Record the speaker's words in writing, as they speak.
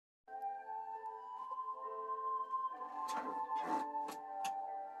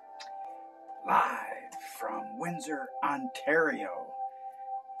Live from Windsor, Ontario,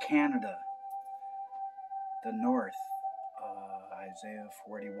 Canada, the North. Isaiah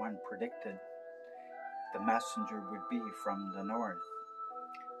 41 predicted the messenger would be from the North.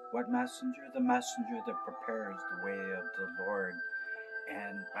 What messenger? The messenger that prepares the way of the Lord,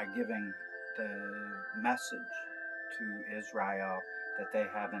 and by giving the message to Israel that they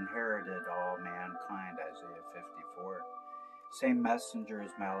have inherited all mankind, Isaiah 54. Same messenger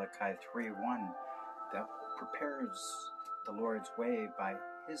as Malachi 3:1 that prepares the Lord's way by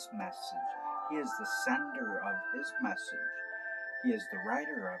his message. He is the sender of his message. He is the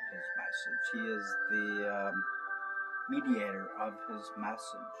writer of his message. He is the mediator of his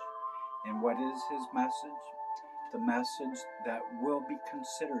message. And what is his message? The message that will be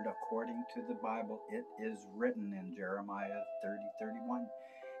considered according to the Bible. It is written in Jeremiah 30:31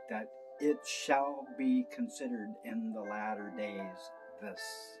 that it shall be considered in the latter days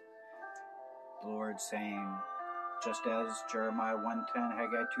this. The Lord saying, just as Jeremiah 1:10,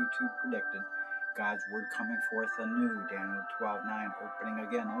 Haggai 2:2 predicted, God's word coming forth anew, Daniel 12:9, opening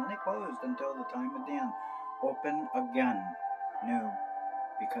again, only closed until the time of the end, open again, new,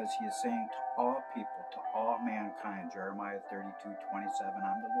 because he is saying to all people, to all mankind, Jeremiah 32:27,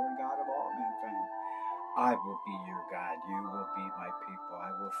 I'm the Lord God of all mankind. I will be your God, you will be my people.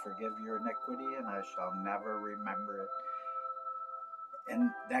 I will forgive your iniquity, and I shall never remember it.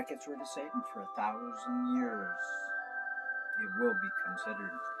 And that gets rid of Satan for 1,000 years. It will be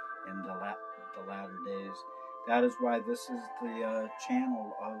considered in the latter days. That is why this is the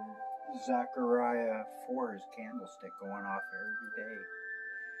channel of Zechariah 4's candlestick going off every day.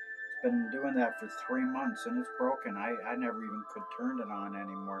 It's been doing that for 3 months, and it's broken. I never even could turn it on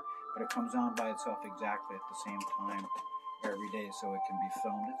anymore, but it comes on by itself exactly at the same time every day, so it can be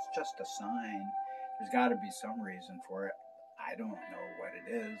filmed. It's just a sign. There's got to be some reason for it. I don't know what it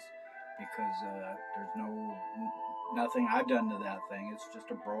is, because there's nothing I've done to that thing. It's just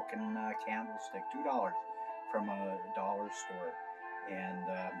a broken candlestick, $2 from a dollar store. And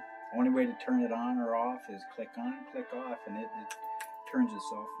the only way to turn it on or off is click on, click off, and it turns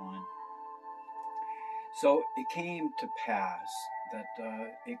itself on. So it came to pass that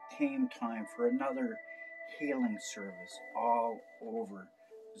it came time for another healing service all over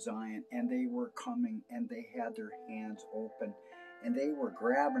Zion, and they were coming, and they had their hands open, and they were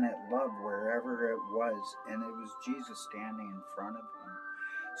grabbing at love wherever it was, and it was Jesus standing in front of them.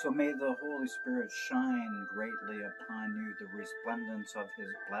 So may the Holy Spirit shine greatly upon you, the resplendence of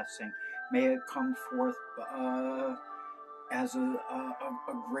his blessing. May it come forth as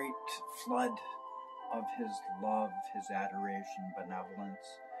a great flood of his love, his adoration,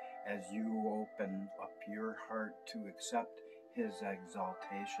 benevolence, as you open up your heart to accept his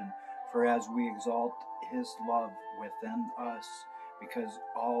exaltation. For as we exalt his love within us, because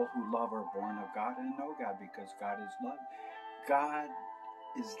all who love are born of God and know God, because God is love. God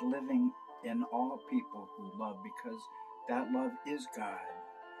is living in all people who love, because that love is God.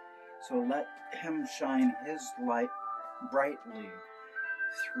 So let him shine his light brightly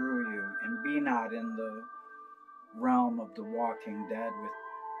through you, and be not in the realm of the walking dead with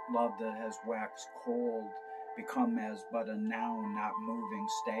love that has waxed cold, become as but a noun, not moving,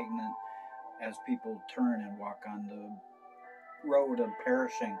 stagnant, as people turn and walk on the road of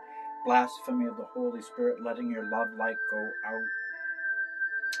perishing, blasphemy of the Holy Spirit, letting your love light go out.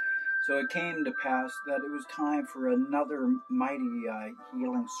 So it came to pass that it was time for another mighty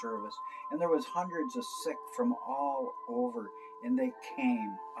healing service, and there was hundreds of sick from all over, and they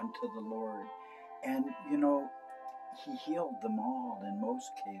came unto the Lord. And you know, he healed them all in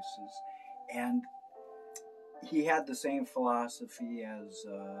most cases, and he had the same philosophy as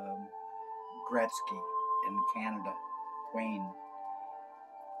Gretzky in Canada, Wayne.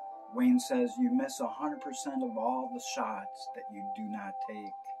 Wayne says, you miss 100% of all the shots that you do not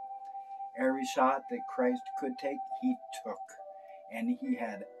take. Every shot that Christ could take, he took. And he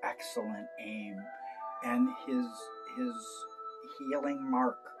had excellent aim. And his healing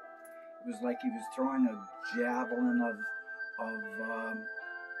mark, it was like he was throwing a javelin of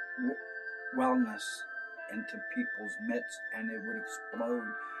wellness into people's midst, and it would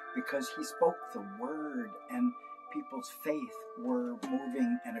explode, because he spoke the word, and people's faith were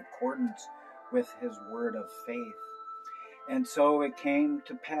moving in accordance with his word of faith. And so it came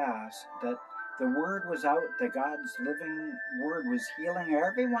to pass that the word was out, that God's living word was healing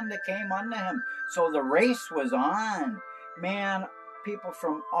everyone that came unto him. So the race was on. Man, people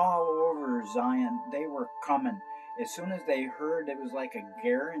from all over Zion, they were coming. As soon as they heard, it was like a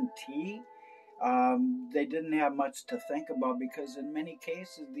guarantee. They didn't have much to think about, because in many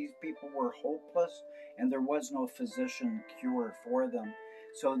cases these people were hopeless and there was no physician cure for them.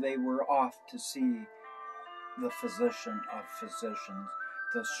 So they were off to see the physician of physicians,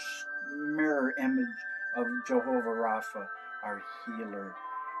 the mirror image of Jehovah Rapha, our healer,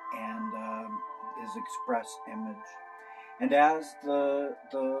 and his express image. And as the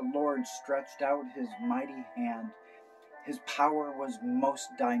Lord stretched out his mighty hand, his power was most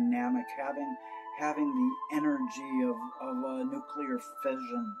dynamic, having the energy of a nuclear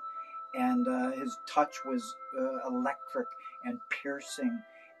fission, and his touch was electric and piercing,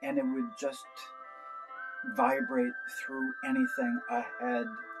 and it would just vibrate through anything ahead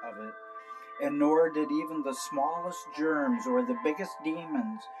of it. And nor did even the smallest germs or the biggest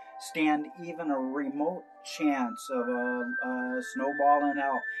demons stand even a remote chance of a snowball in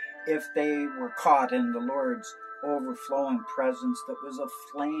hell if they were caught in the Lord's overflowing presence that was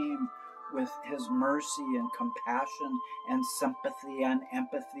aflame with his mercy and compassion and sympathy and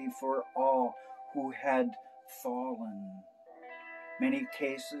empathy for all who had fallen. Many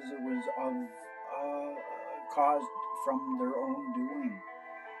cases it was caused from their own doing,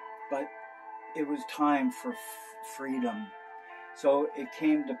 but it was time for freedom. So it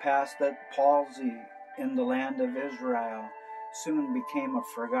came to pass that palsy in the land of Israel soon became a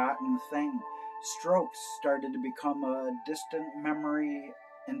forgotten thing. Strokes started to become a distant memory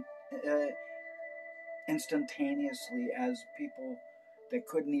instantaneously, as people that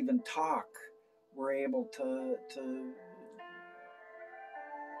couldn't even talk were able to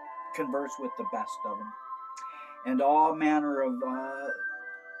converse with the best of them. And all manner of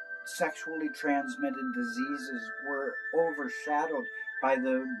sexually transmitted diseases were overshadowed by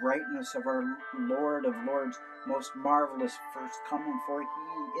the brightness of our Lord of Lords' most marvelous first coming, for he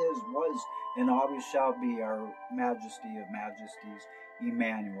is, was, and always shall be our Majesty of Majesties,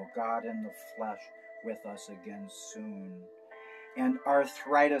 Emmanuel, God in the flesh, with us again soon. And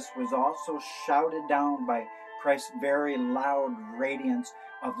arthritis was also shouted down by Christ's very loud radiance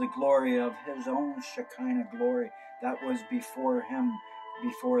of the glory of his own Shekinah glory that was before him,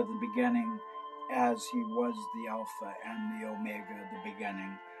 before the beginning, as he was the Alpha and the Omega, the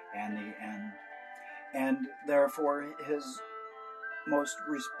beginning and the end. And therefore his most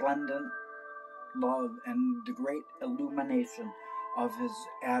resplendent love and the great illumination of his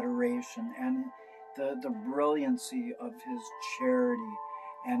adoration and the brilliancy of his charity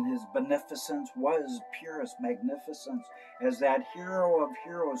and his beneficence was purest magnificence, as that hero of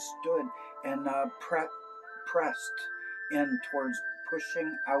heroes stood and pressed in towards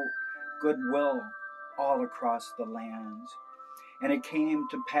pushing out goodwill all across the lands. And it came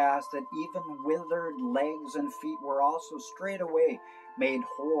to pass that even withered legs and feet were also straightway made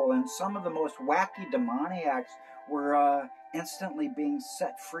whole, and some of the most wacky demoniacs were instantly being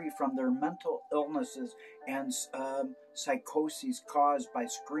set free from their mental illnesses and psychoses caused by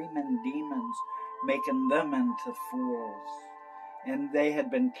screaming demons, making them into fools. And they had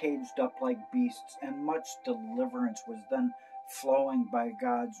been caged up like beasts, and much deliverance was then flowing by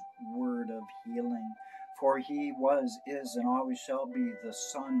God's word of healing. For he was, is, and always shall be the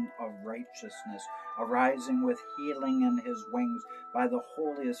Son of righteousness, arising with healing in his wings by the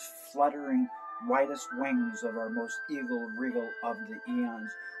holiest fluttering whitest wings of our most eagle regal of the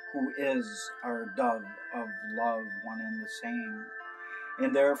eons, who is our dove of love, one and the same.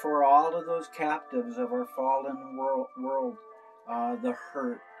 And therefore all of those captives of our fallen world, the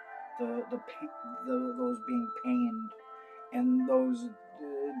hurt, those being pained, and those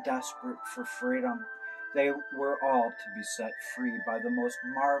desperate for freedom, they were all to be set free by the most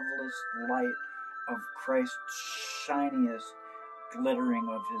marvelous light of Christ's shiniest glittering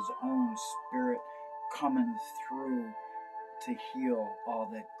of his own Spirit coming through to heal all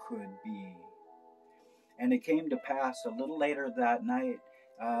that could be. And it came to pass a little later that night,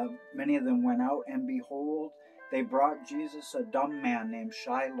 many of them went out, and behold, they brought Jesus a dumb man named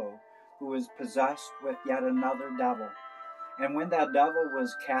Shiloh, who was possessed with yet another devil. And when that devil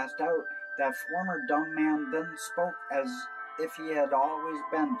was cast out, that former dumb man then spoke as if he had always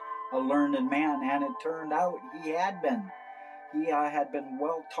been a learned man, and it turned out he had been. He had been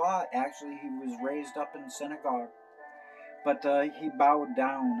well taught. Actually, he was raised up in synagogue. But he bowed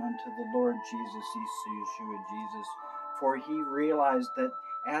down unto the Lord Jesus, Yeshua Jesus, for he realized that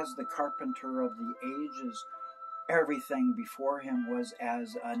as the carpenter of the ages, everything before him was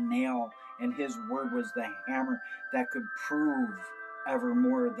as a nail, and his word was the hammer that could prove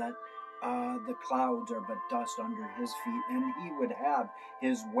evermore that the clouds are but dust under his feet, and he would have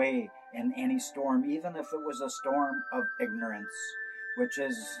his way in any storm, even if it was a storm of ignorance, which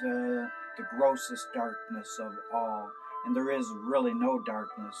is the grossest darkness of all. And there is really no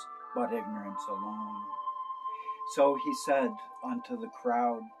darkness but ignorance alone. So he said unto the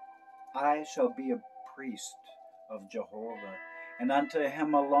crowd, I shall be a priest of Jehovah, and unto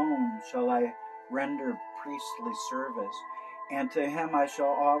him alone shall I render priestly service, and to him I shall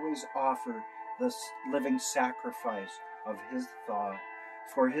always offer the living sacrifice of his thought.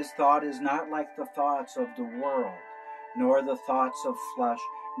 For his thought is not like the thoughts of the world, nor the thoughts of flesh,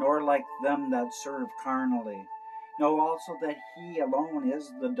 nor like them that serve carnally. Know also that he alone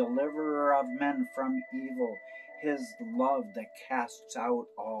is the deliverer of men from evil, his love that casts out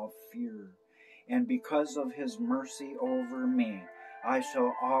all fear. And because of his mercy over me, I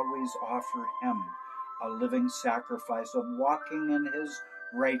shall always offer him a living sacrifice of walking in his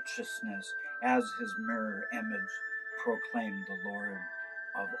righteousness, as his mirror image proclaimed the Lord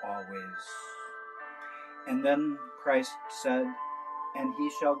of always. And then Christ said, and he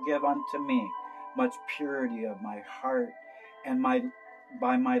shall give unto me much purity of my heart, and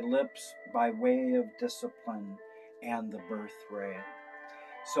by my lips by way of discipline and the birthright.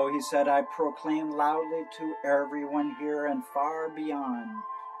 So he said, I proclaim loudly to everyone here and far beyond,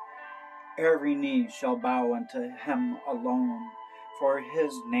 every knee shall bow unto him alone, for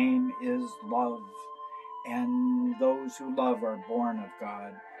his name is love, and those who love are born of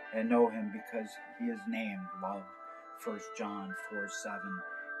God and know him because he is named love. 1 John 4:7,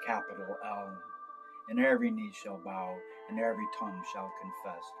 capital L. And every knee shall bow, and every tongue shall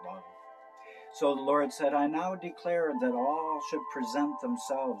confess love. So the Lord said, I now declare that all should present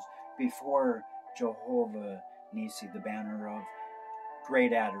themselves before Jehovah Nisi, the banner of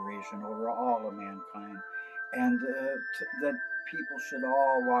great adoration over all of mankind, and that people should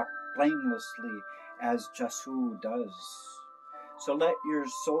all walk blamelessly as Jesu does. So let your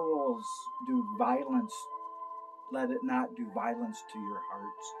souls do violence, let it not do violence to your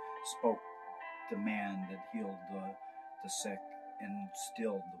hearts, spoke the man that healed the sick and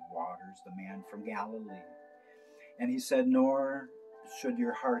stilled the waters, the man from Galilee. And he said, nor should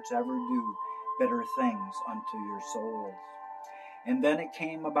your hearts ever do bitter things unto your souls. And then it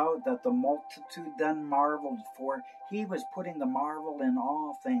came about that the multitude then marveled, for he was putting the marvel in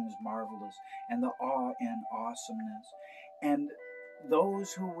all things marvelous, and the awe in awesomeness. And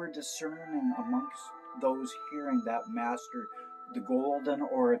those who were discerning amongst those hearing that master, the golden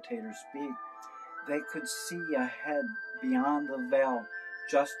orator, speak, they could see ahead beyond the veil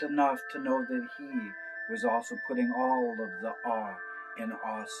just enough to know that he was also putting all of the awe in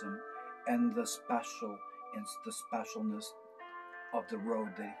awesome and the special in the specialness of the road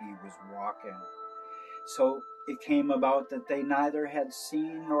that he was walking. So it came about that they neither had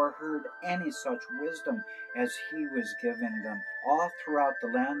seen nor heard any such wisdom as he was giving them all throughout the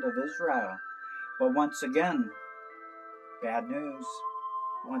land of Israel. But once again, bad news.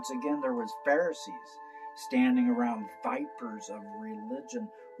 Once again, there was Pharisees standing around, vipers of religion,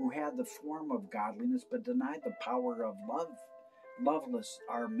 who had the form of godliness but denied the power of love. Loveless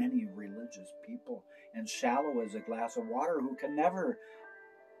are many religious people, and shallow as a glass of water, who can never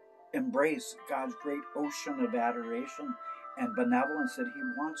embrace God's great ocean of adoration and benevolence that he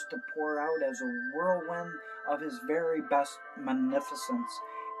wants to pour out as a whirlwind of his very best magnificence,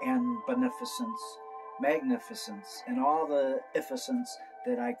 and all the efficence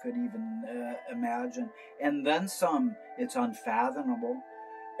that I could even imagine. And then some. It's unfathomable.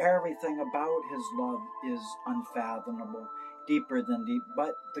 Everything about his love is unfathomable, deeper than deep.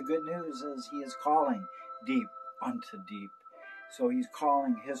 But the good news is he is calling deep unto deep. So he's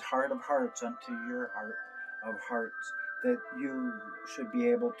calling his heart of hearts unto your heart of hearts, that you should be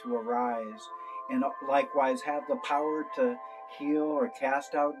able to arise and likewise have the power to heal or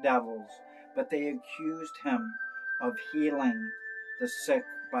cast out devils. But they accused him of healing the sick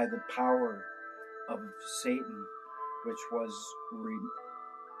by the power of Satan, which was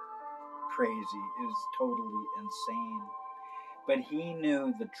crazy. It was totally insane. But he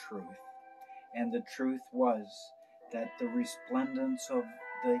knew the truth, and the truth was that the resplendence of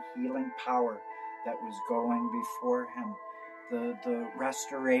the healing power that was going before him, the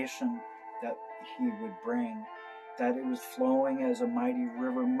restoration that he would bring, that it was flowing as a mighty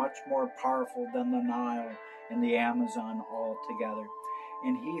river, much more powerful than the Nile and the Amazon altogether.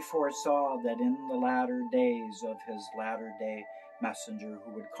 And he foresaw that in the latter days of his latter day messenger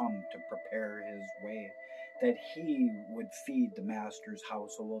who would come to prepare his way, that he would feed the master's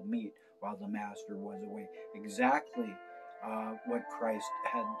household meat while the master was away. Exactly what Christ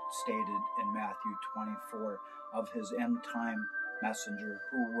had stated in Matthew 24 of his end-time messenger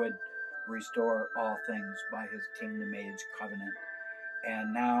who would restore all things by his kingdom-age covenant.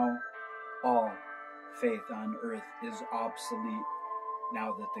 And now all faith on earth is obsolete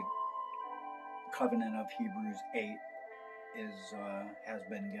now that the covenant of Hebrews 8 has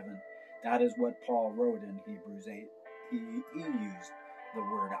been given. That is what Paul wrote in Hebrews 8. He used the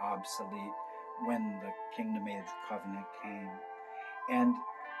word obsolete when the Kingdom Age covenant came. And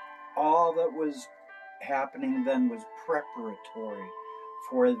all that was happening then was preparatory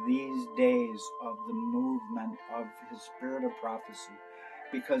for these days of the movement of his spirit of prophecy,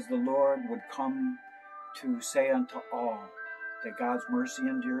 because the Lord would come to say unto all that God's mercy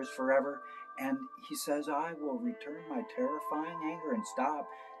endures forever. And he says, I will return my terrifying anger and stop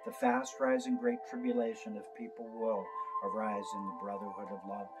the fast rising great tribulation if people will arise in the brotherhood of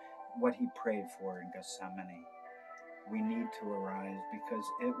love. What he prayed for in Gethsemane. We need to arise because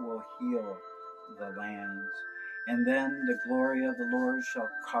it will heal the lands. And then the glory of the Lord shall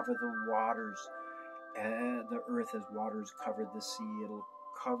cover the waters. The earth as waters cover the sea. It'll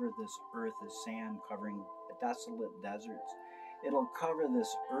cover this earth as sand covering desolate deserts. It'll cover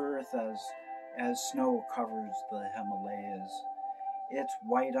this earth as snow covers the Himalayas. It's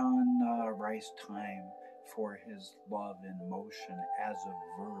white on rice time for his love in motion as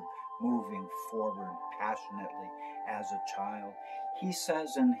a verb, moving forward passionately as a child. He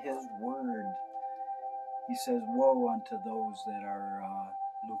says in his word, he says, woe unto those that are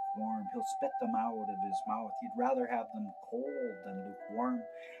lukewarm. He'll spit them out of his mouth. He'd rather have them cold than lukewarm.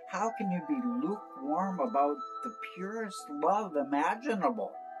 How can you be lukewarm about the purest love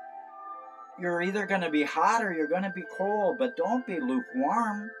imaginable? You're either going to be hot or you're going to be cold, but don't be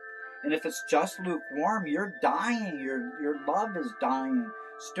lukewarm. And if it's just lukewarm, you're dying. Your love is dying.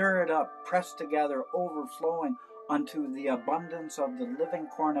 Stir it up, pressed together, overflowing unto the abundance of the living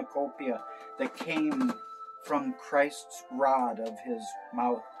cornucopia that came from Christ's rod of his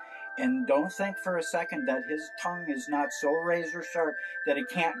mouth. And don't think for a second that his tongue is not so razor sharp that it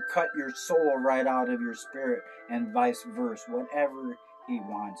can't cut your soul right out of your spirit, and vice versa, whatever he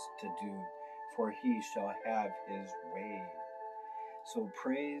wants to do, for he shall have his way. So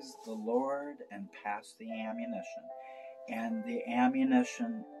praise the Lord and pass the ammunition. And the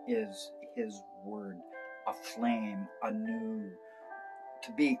ammunition is his word, a flame, anew,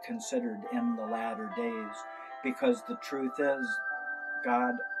 to be considered in the latter days. Because the truth is,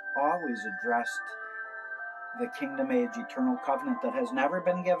 God always addressed the kingdom age eternal covenant that has never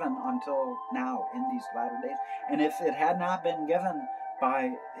been given until now in these latter days. And if it had not been given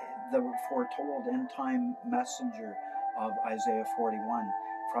by the foretold end time messenger of Isaiah 41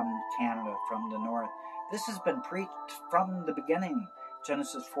 from Canada, from the north, this has been preached from the beginning,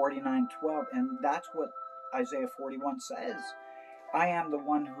 Genesis 49:12, and that's what Isaiah 41 says. I am the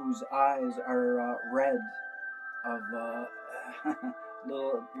one whose eyes are red of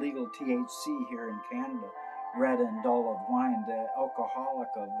little legal THC here in Canada, red and dull of wine, the alcoholic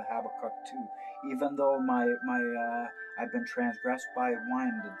of Habakkuk 2. Even though I've been transgressed by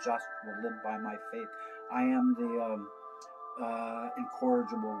wine, the just will live by my faith. I am the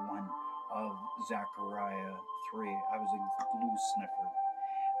incorrigible one of Zechariah 3. I was a glue sniffer.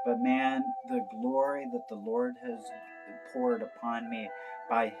 But man, the glory that the Lord has poured upon me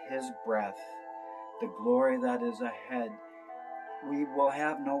by his breath, the glory that is ahead, we will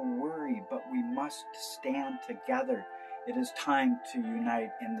have no worry, but we must stand together. It is time to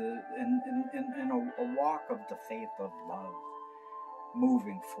unite in a walk of the faith of love,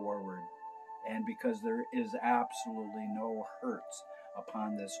 moving forward. And because there is absolutely no hurts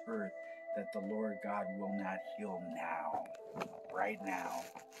upon this earth that the Lord God will not heal now, right now.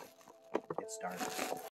 It starts.